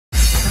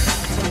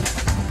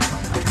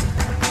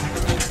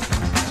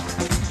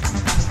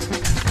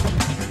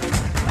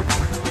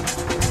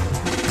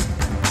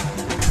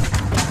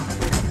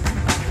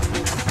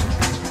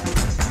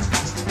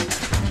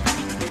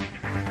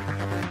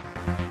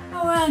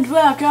and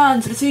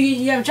welcome to the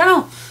TheTwoGeekyGamers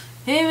channel.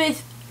 Here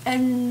with a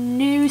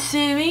new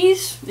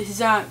series. This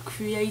is our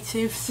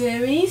creative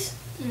series.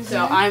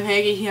 So I'm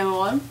here,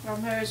 GeekyGamer1.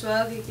 I'm here as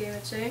well,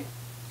 Geekygamer2.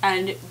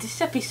 And this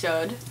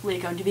episode,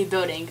 we're going to be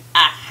building a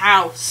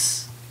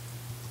house.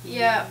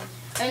 Yeah,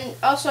 and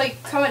also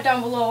comment down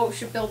below what we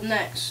should build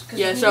next, because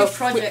we do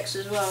projects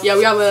as well. Yeah,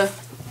 we have a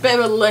bit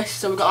of a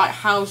list. So we've got like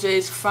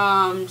houses,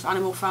 farms,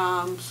 animal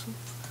farms,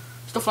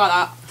 stuff like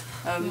that.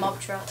 Mob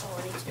trap. Oh,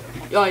 I need to do it.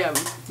 Oh yeah,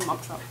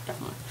 mob trap,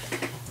 definitely.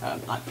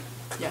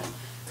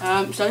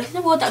 So this is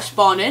the world that's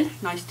spawning.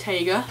 Nice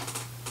taiga.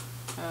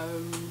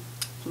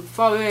 Some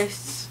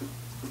forests.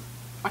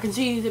 I can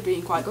see they're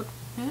being quite good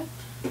here.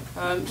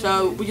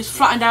 So we just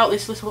flattened out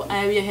this little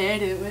area here,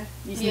 didn't we?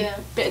 Using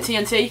a bit of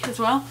TNT as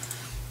well.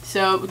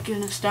 So we're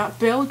gonna start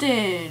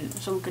building.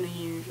 So we're gonna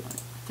use. I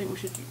think we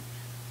should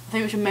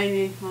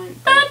mainly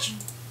like birch.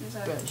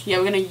 Birch. Yeah,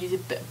 we're gonna use a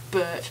bit of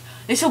birch.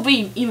 This will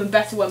be even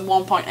better when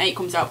 1.8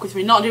 comes out because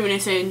we're not doing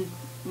this in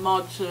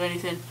mods or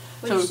anything.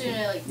 We're just doing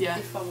it like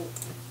default.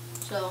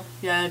 So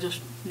yeah, just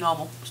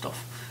normal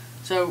stuff.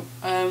 So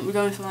we're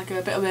going for like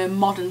a bit of a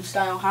modern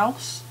style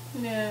house.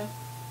 Yeah.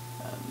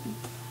 I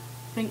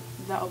think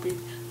that'll be. I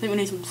think we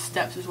need some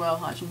steps as well,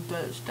 like some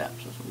birch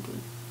steps or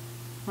something.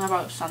 How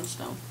about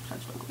sandstone?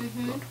 Sandstone could be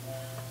good.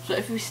 So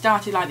if we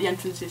started like the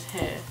entrances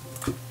here,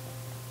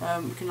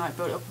 we can like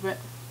build it up a bit.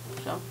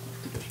 So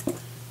just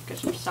get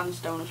some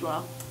sandstone as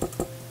well.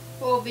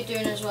 What we'll be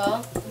doing as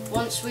well,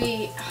 once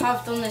we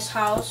have done this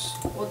house,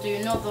 we'll do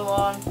another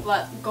one,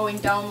 like going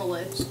down the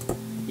list.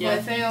 Yeah. But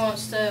if anyone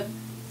wants to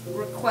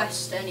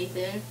request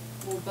anything,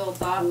 we'll build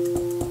that.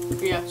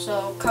 Yeah.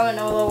 So comment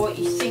down below what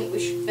you think we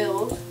should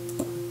build,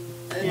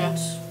 and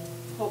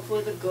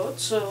hopefully they're good.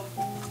 So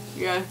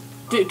yeah,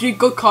 do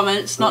good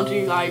comments, not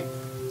do like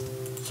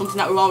something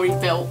that we've already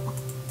built.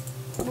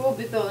 We'll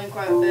be building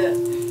quite a bit.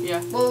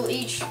 Yeah. Well,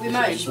 it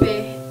might just be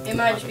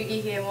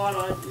GeekyGamer1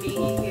 or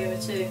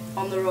GeekyGamer2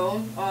 on their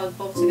own, or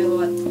both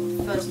together like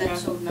the first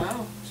episode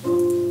now. So.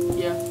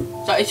 Yeah.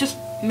 So it's just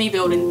me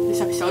building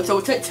this episode. So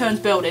we'll take turns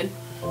building,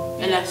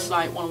 unless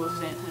like one of us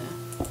is in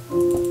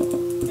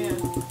here. Yeah.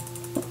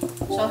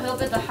 So he'll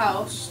be the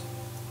house.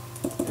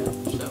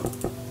 Yeah, so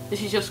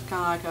this is just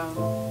kind of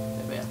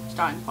like a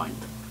starting point.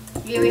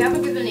 Yeah, we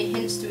haven't given any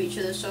hints to each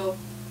other, so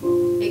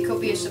it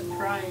could be a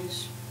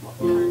surprise. What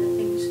kind of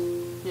things?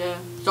 Yeah.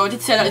 So I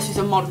did say that this is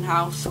a modern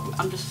house.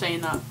 I'm just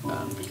saying that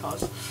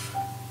because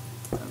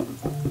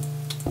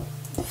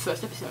the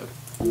first episode.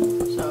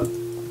 So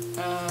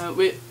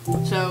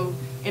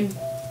in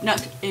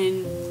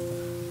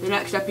the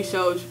next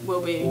episodes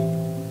we'll be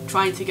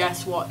trying to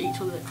guess what each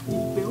other is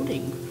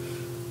building.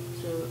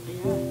 So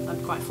yeah,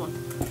 that'd be quite fun.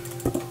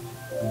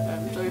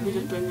 So if we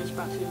just bring this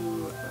back to here.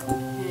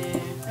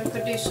 We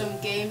could do some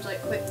games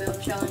like quick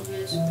build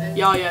challenges. And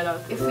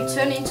if we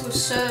turn it into a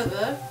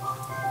server,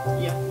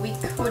 we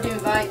could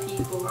invite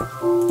people.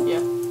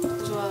 Yeah.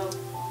 As well.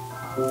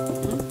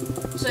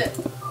 So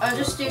I'll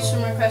just do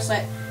some requests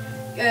like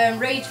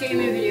Rage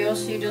Gaming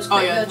videos who does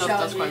quick build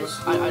challenges. That's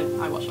quite good.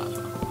 I watched that as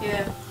well.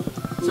 Yeah.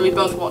 So we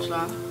both watched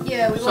that.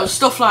 Yeah, so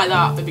stuff like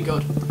that would be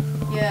good.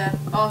 Yeah.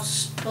 Or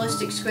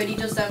Ballistic Squid, he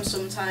does them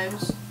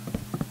sometimes.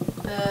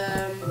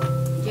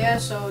 Yeah,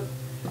 so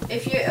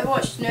if you ever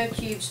watched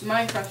NoCube's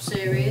Minecraft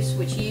series,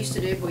 which he used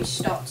to do but he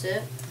stopped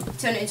it,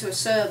 turned it into a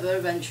server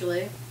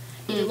eventually.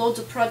 He did loads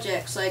of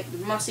projects, like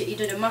he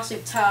did a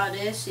massive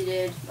TARDIS, he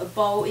did a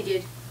boat, he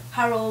did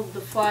Harold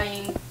the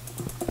flying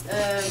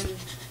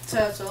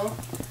turtle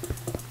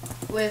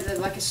with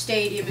like a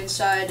stadium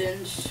inside,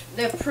 and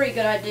they're pretty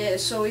good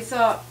ideas, so we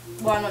thought,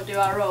 why not do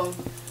our own?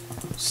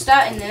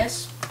 Starting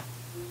this,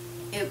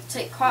 it would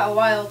take quite a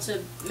while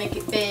to make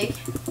it big,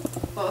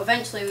 but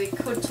eventually we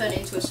could turn it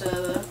into a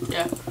server.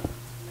 Yeah.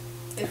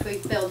 If we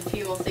build a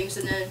few more things,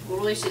 and then we'll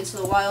release it into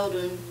the wild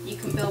and you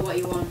can build what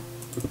you want.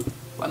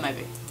 Well,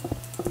 maybe.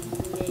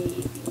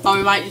 Or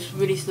we might just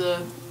release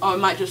or we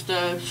might just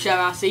share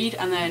our seed,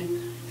 and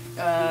then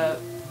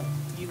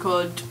you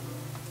could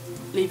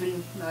leave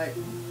in like I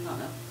don't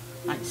know,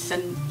 like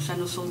send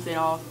us something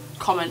or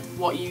comment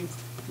what you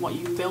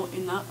built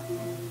in that.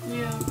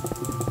 Yeah.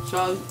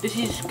 So this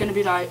is gonna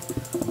be like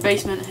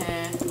basement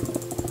here.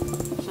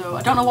 So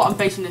I don't know what I'm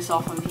basing this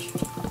off. I'm just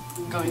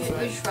going through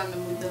it. We're just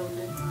randomly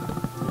building.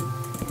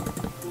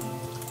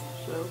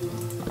 So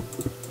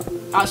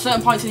at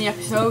certain points in the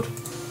episode,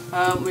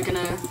 we're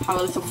gonna have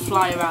a little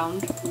fly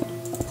around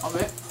of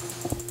it,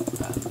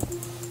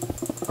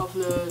 of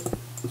the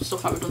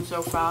stuff that we've done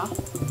so far.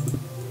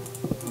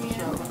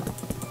 Yeah.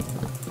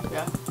 So,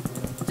 yeah.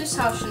 This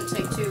house shouldn't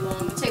take too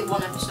long. It'll take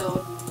one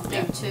episode,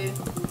 maybe two.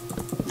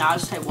 Nah, I'll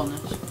just take one.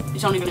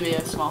 It's only gonna be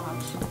a small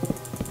house.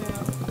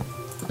 Yeah.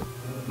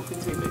 Nothing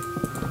too big.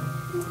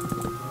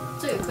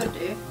 So we could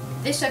do.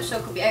 This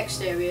episode could be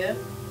exterior,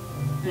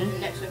 and the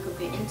next one could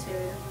be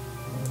interior.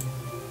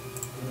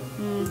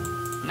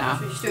 Nah,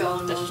 let's just do it all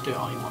in one. Just do it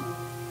all in one.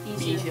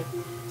 Easier.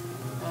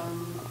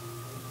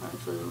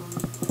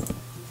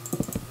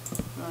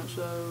 Right,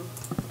 so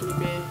gonna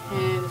be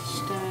here, the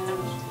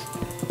stairs.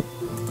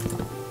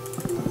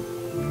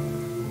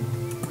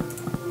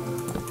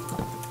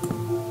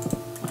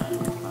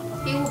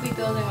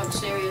 be building like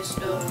serious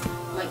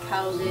stuff, like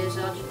houses.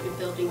 I'll just be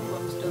building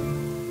fun stuff.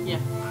 Yeah.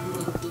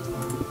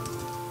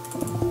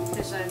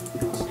 Because I'm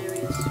not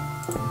serious.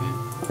 Okay.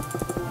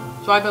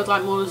 So I build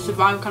like more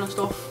survival kind of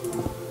stuff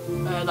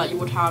that you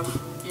would have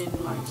in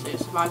like say a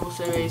survival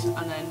series,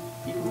 and then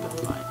you can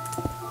build like.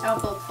 I'll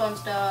build fun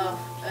stuff,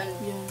 and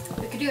Yeah.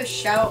 we could do a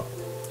shout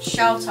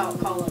out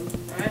column,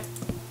 right?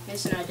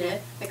 Here's an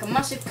idea. Make a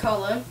massive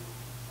column.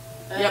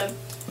 Yep.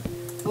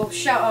 We'll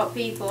shout out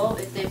people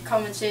if they've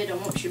commented on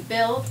what you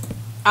build.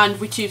 And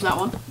we choose that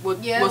one.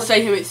 We'll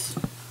say who it's.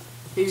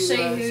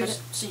 Say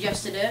who's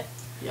suggested it.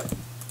 Yep.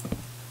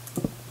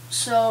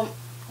 So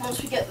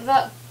once we get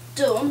that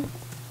done,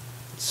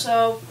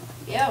 so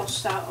yeah, we'll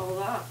start all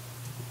that.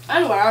 I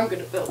know where I'm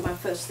gonna build my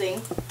first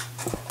thing.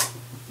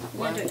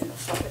 We're doing it in the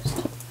forest.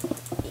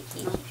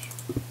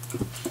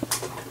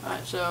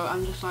 Right, so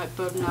I'm just like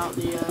building out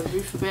the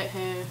roof a bit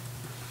here.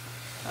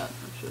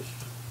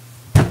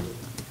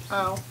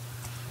 Oh.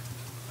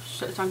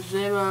 Set the time to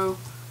 0.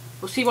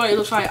 We'll see what it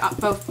looks like at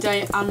both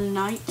day and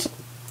night.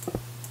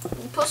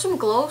 Put some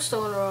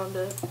glowstone around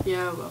it.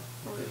 Yeah, well.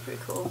 That would be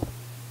pretty cool.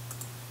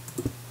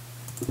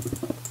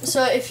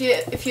 So if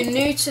you're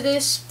new to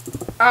this,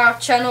 our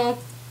channel,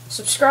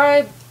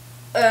 subscribe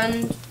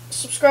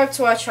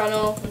to our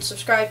channel and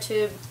subscribe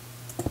to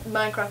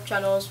Minecraft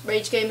channels,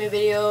 Rage Gaming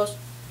videos.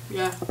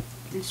 Yeah,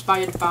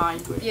 inspired by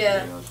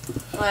videos.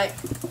 Like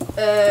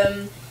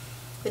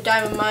the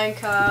Diamond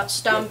Minecart,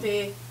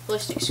 Stampy,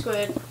 Ballistic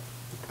Squid,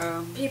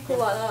 people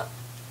like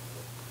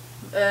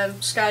that.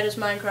 Skyder's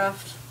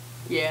Minecraft.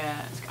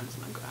 Yeah, it's kind of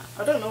Minecraft.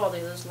 I don't know what the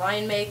others.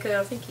 Lion Maker,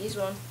 I think he's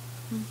one.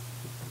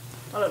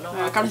 I don't know.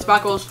 Captain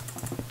Sparkles.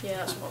 Yeah,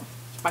 that's one.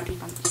 Sparkly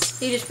Pants.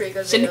 He does pretty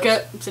good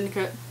Syndicate. videos.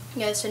 Syndicate.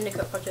 Yeah, the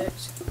Syndicate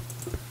projects.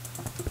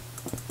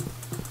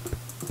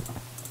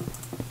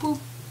 Boop.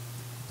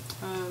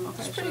 Okay,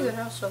 It's a pretty good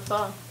house so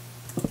far.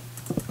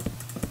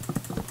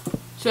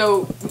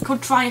 So we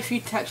could try a few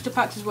texture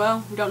packs as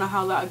well. We don't know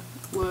how that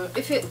would work.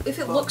 If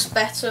it looks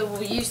better,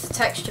 we'll use the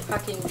texture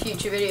pack in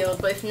future videos.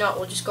 But if not,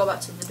 we'll just go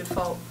back to the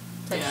default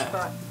texture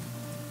pack.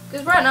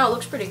 Because right now it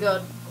looks pretty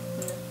good.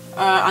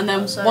 And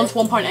then once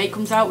 1.8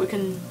 comes out, we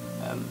can.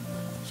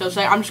 So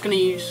say I'm just going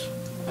to use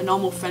a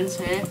normal fence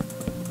here.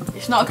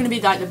 It's not going to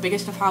be like the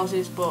biggest of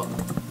houses, but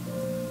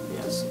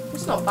yeah,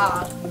 it's not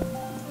bad.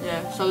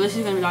 Yeah. So this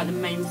is going to be like the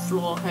main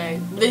floor here.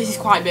 This is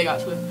quite big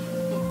actually.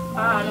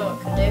 I know what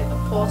I can do. A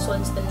portal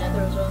into the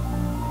Nether as well.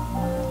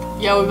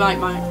 Yeah, we might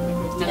make a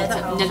Nether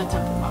temple. That'd be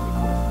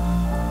cool.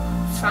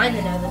 Find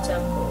the Nether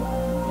temple.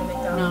 And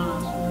make that. No.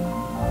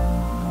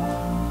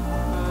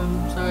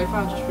 So if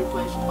I just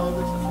replace all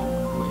this, I think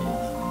with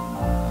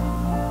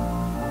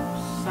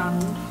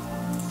sand,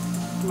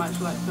 I might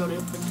just like build it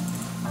up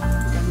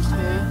against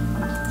here.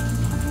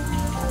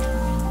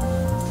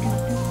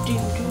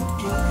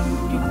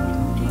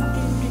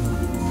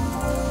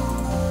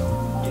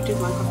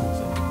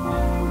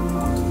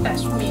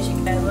 Best music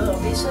ever,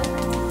 obviously.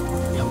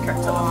 Yep.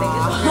 Cracked on my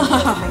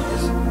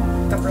fingers.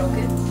 Got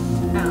broken.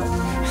 Ow.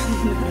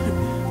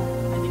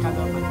 I think I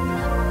got my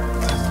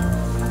fingers.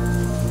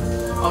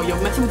 Oh,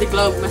 you're messing with the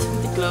globe.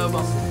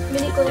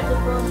 Mini globes as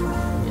well.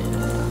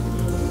 Yeah.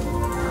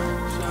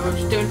 So we're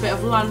just doing a bit of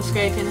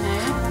landscaping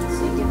here.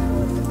 See if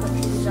the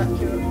country is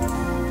accurate.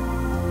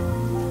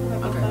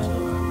 Okay.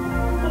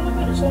 Oh my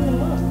god, it's on the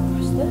map.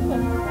 Where's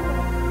that?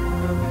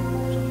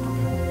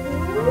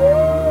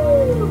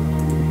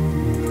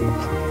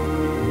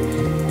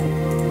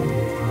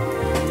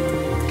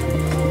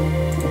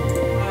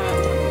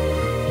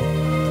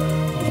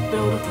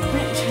 Build up a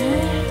bit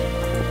here.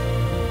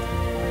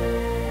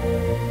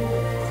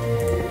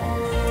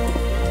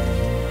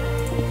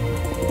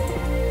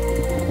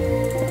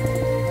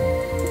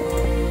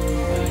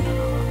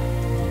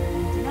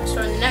 So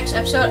in the next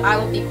episode, I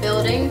will be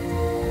building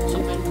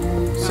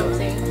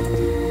Something.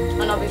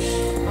 and I'll be.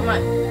 I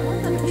might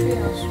have a tree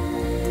house.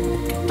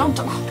 Don't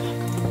talk.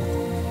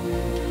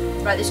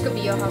 Right, this could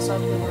be your house. I'll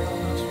do my own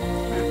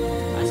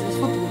house. This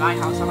would be my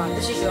house.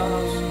 This is your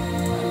house.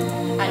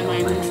 I know my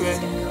my house inventory. is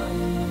getting going.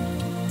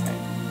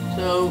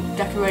 So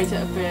decorate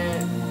it a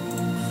bit.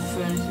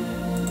 Furniture.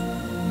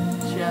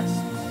 Chests.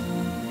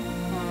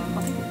 I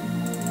think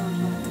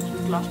the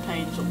glass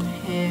panes up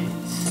here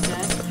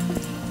instead.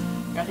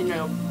 I think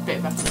they're a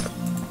bit better.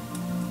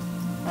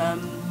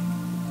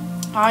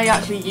 I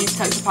actually use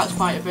texture packs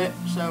quite a bit,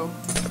 so.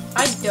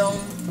 I don't.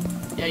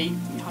 Yeah, you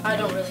I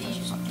don't really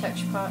use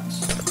texture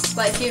packs.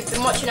 Like if you've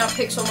been watching our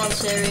Pixelmon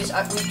series,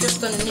 we've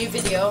just done a new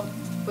video,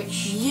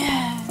 which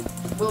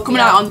will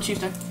coming out on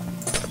Tuesday.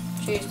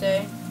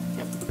 Tuesday.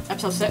 Yep,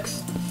 episode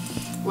 6,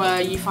 where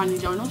you finally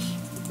join us.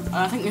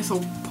 I think this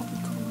will probably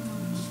come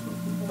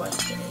out.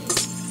 Wednesday.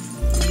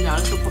 No,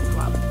 this will probably come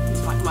out.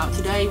 This might come out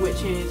today,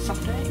 which is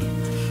Saturday.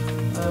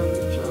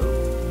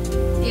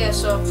 Yeah,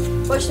 so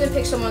watching the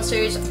Pixelmon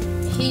series,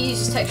 he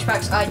uses texture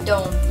packs. I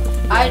don't.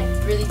 I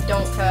really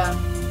don't care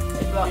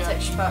about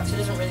texture packs. It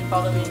doesn't really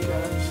bother me.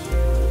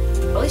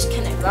 At least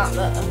connect that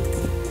better.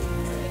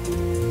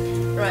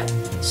 Right.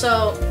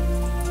 So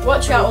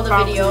watch out all the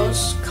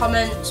videos,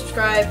 comment,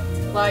 subscribe,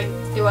 Like,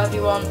 do whatever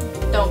you want.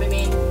 Don't be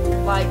mean.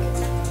 Like,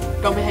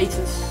 don't be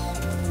haters.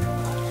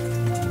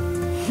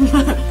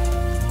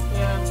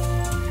 yeah.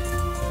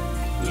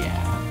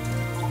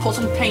 Yeah. Put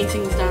some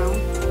paintings down.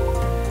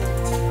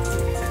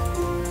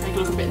 Make it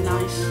look a bit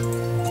nice.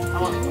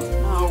 I want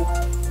no.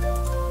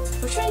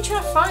 Which one are you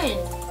trying to find?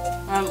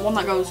 One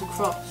that goes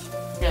across.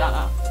 Yeah, like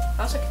that.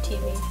 That's like a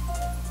TV.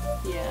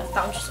 Yeah.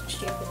 That one just looks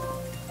stupid.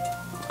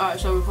 Alright,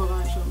 so we put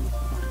like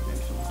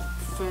maybe some like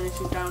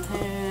furniture down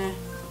here.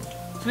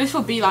 So this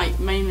will be like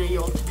mainly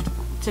your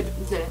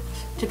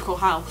typical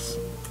house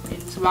in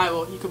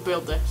survival. You could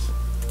build this.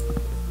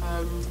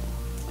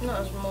 Not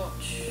as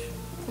much.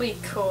 We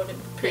could. It'd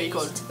be pretty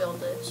easy to build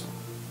this.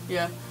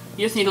 Yeah.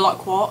 You just need a lot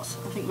of quartz,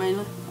 I think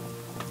mainly.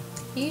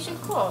 You're using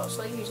quartz,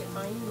 like using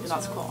iron. Yeah,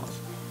 that's quartz.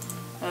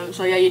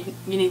 So yeah, you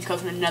need to go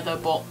to the nether,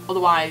 but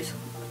otherwise it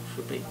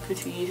should be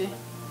pretty easy.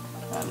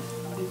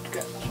 Need to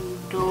get some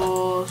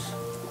doors.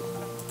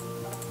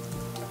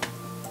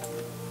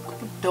 A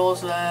couple of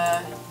doors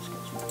there. Let's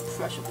get some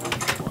fresher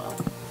plants as well.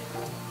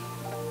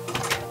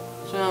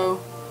 So,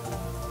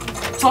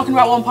 talking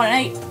about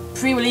 1.8,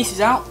 pre-release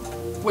is out,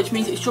 which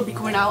means it should be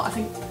coming out. I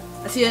think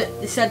I see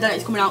it said that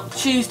it's coming out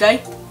Tuesday,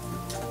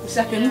 the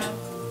 2nd.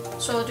 Yeah.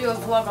 So we'll do a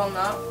vlog on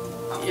that.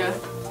 Yeah.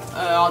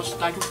 I'll just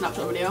like a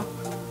snapshot video.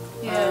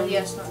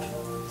 Yeah, Snapshot.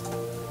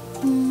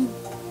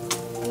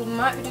 We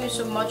might be doing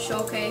some mod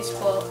showcase,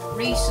 but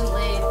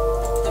recently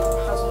there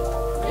hasn't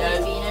really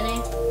been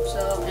any.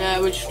 So yeah,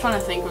 we're just trying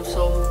to think of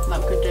some that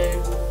we could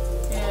do.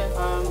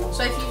 Yeah.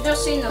 So if you've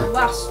just seen the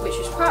last, which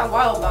was quite a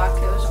while back,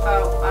 it was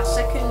about our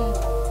second.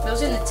 It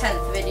was in the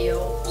 10th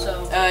video.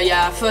 So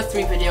yeah, first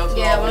 3 videos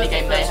were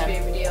minigame mayhem.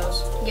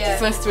 Yeah. The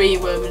first 3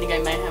 were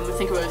minigame mayhem. I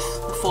think it was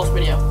the 4th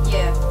video.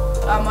 Yeah.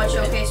 Our mod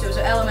showcase, it was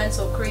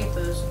elemental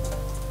creepers.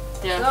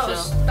 Yeah.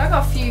 So that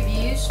got a few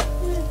views.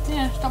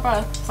 Yeah, it's not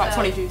bad. It's like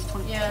 20 views.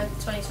 20. Yeah,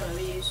 20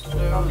 views. So,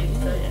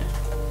 yeah.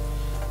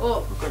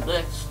 Well, look at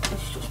this.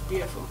 It's just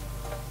beautiful.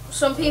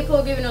 Some people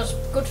are giving us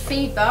good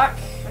feedback.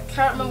 I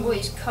can't remember what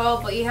he's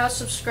called, but he has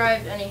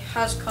subscribed and he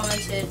has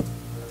commented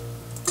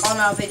on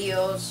our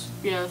videos.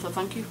 Yeah, so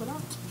thank you for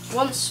that.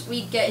 Once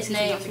we get his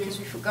name, because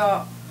we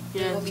forgot,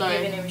 we'll be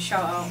giving him a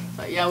shout out.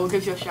 But yeah, we'll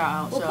give you a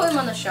shout out. We'll put him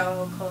on the shout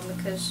out column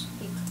because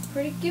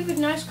he gave a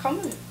nice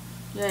comment.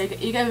 Yeah,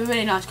 he gave a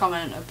really nice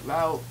comment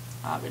about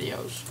our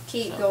videos.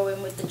 Keep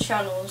going with the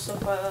channel and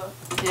stuff like that.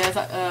 Yeah,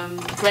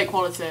 that, great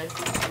quality.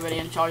 I really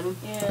enjoy them.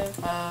 Yeah.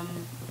 I'm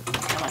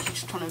actually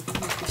just trying to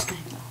use this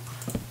name now.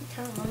 I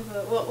can't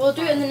remember. We'll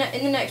do it in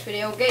the next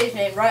video. We'll get his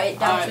name, write it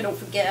down so we don't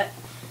forget.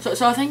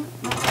 So I think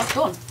that's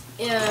done.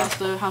 Yeah. That's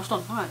the house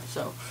done. Alright,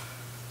 so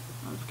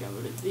let's get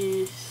rid of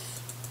this.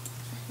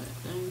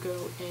 Then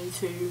go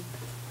into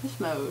this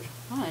mode.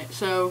 Alright,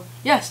 so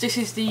yes, this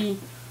is the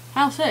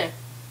house here.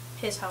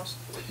 His house.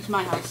 It's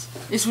my house.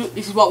 This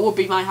is what would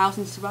be my house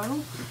in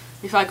survival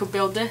if I could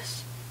build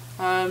this.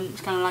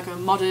 It's kind of like a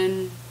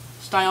modern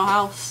style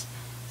house.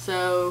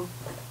 So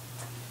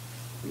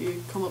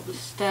you come up the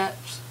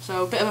steps.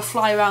 So a bit of a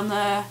fly around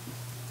there.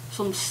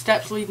 Some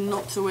steps leading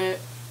up to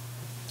it.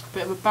 A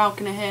bit of a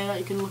balcony here that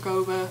you can look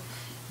over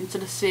into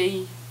the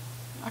sea.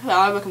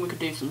 I reckon we could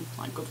do some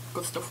like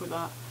good stuff with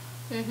that.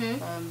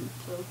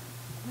 So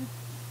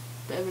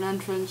bit of an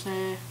entrance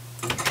here.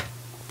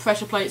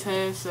 Pressure plates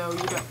here, so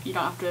you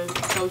don't have to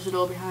close the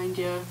door behind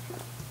you.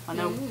 I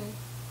know,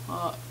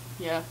 but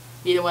yeah.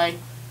 Either way,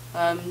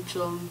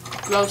 some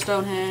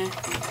glowstone here,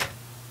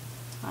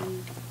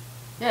 and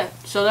yeah.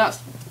 So that's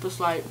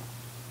just like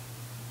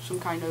some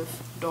kind of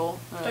door.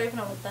 Don't even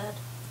have a bed.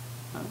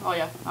 Oh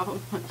yeah,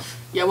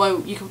 yeah.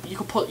 Well, you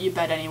could put your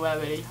bed anywhere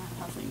really.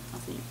 I think.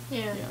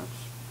 Yeah.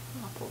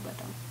 I'll put a bed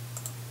down.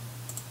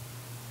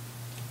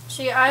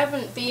 See,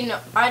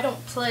 I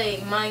don't play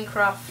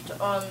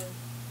Minecraft on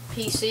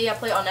PC. I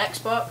play it on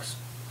Xbox,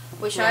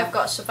 which I've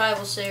got a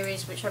survival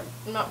series, which I'm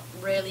not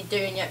really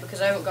doing yet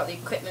because I haven't got the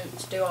equipment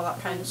to do all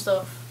that kind of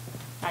stuff.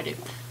 I do.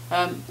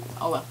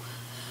 Oh well.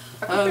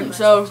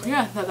 So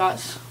yeah,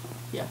 that's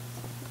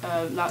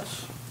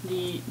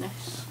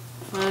this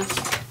first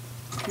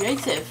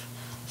creative.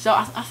 So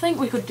I think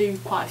we could do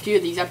quite a few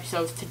of these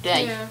episodes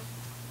today. Yeah.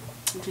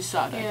 Which is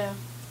Saturday. Yeah.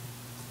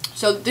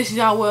 So this is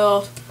our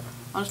world.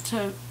 I'll just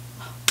turn.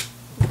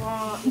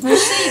 What? Did you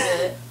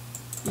save it?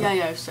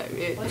 Yeah, it saves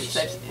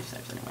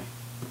anyway.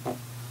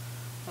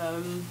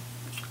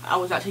 I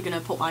was actually going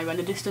to put my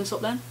render distance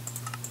up then.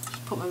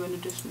 Just put my render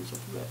distance up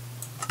a bit.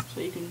 So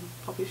you can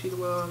probably see the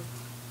world.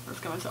 I'll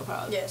just get myself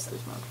out of this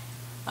mode.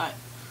 Right.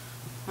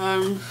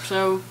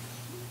 So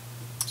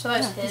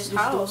that's his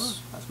house.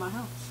 That's my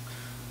house.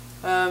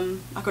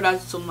 I could add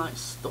some like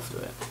stuff to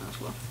it as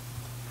well.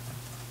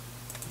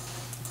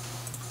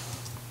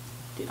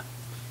 Do that.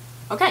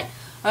 Okay.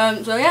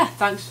 So yeah,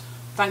 thanks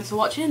for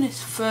watching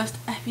this first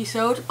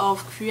episode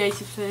of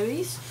Creative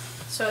Series.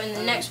 So in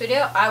the next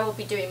video, I will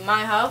be doing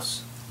my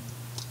house.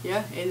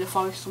 Yeah, in the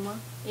forest somewhere.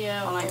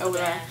 Yeah, or like over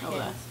there.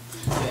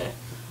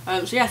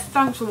 So yeah,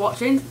 thanks for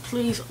watching.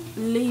 Please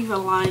leave a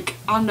like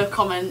and a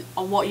comment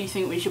on what you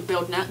think we should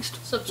build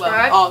next.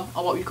 Subscribe. Well,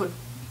 or what we could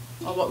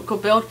or what we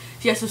could build. So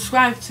yeah,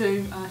 subscribe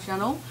to our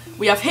channel.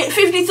 We have hit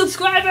 50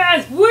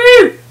 subscribers!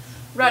 Woo!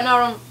 Right now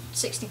we're on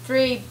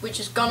 63, which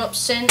has gone up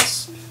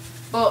since,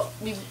 but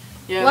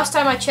last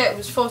time I checked it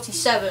was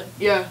 47.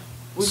 Yeah.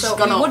 So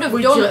we would have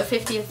done a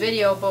 50th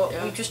video, but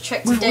we just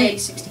checked today,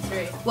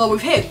 63. Well,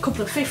 we've hit a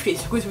couple of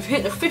 50s because we've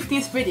hit the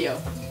 50th video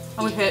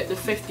and we've hit the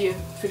 50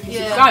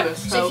 subscribers.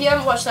 So if you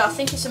haven't watched that, I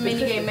think it's a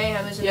minigame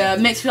mayhem, isn't it? Yeah,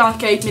 mixed with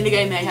arcade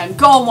minigame mayhem.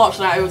 Go and watch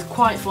that. It was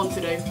quite fun to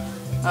do.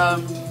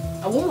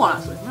 I won one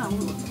actually. No, I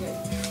won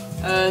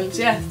one.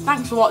 So yeah,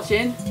 thanks for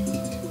watching.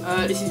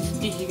 This is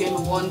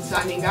GeekyGamer1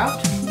 signing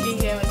out.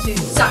 GeekyGamer2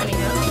 signing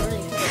out.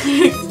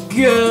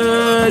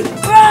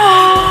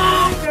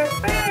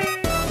 Goodbye.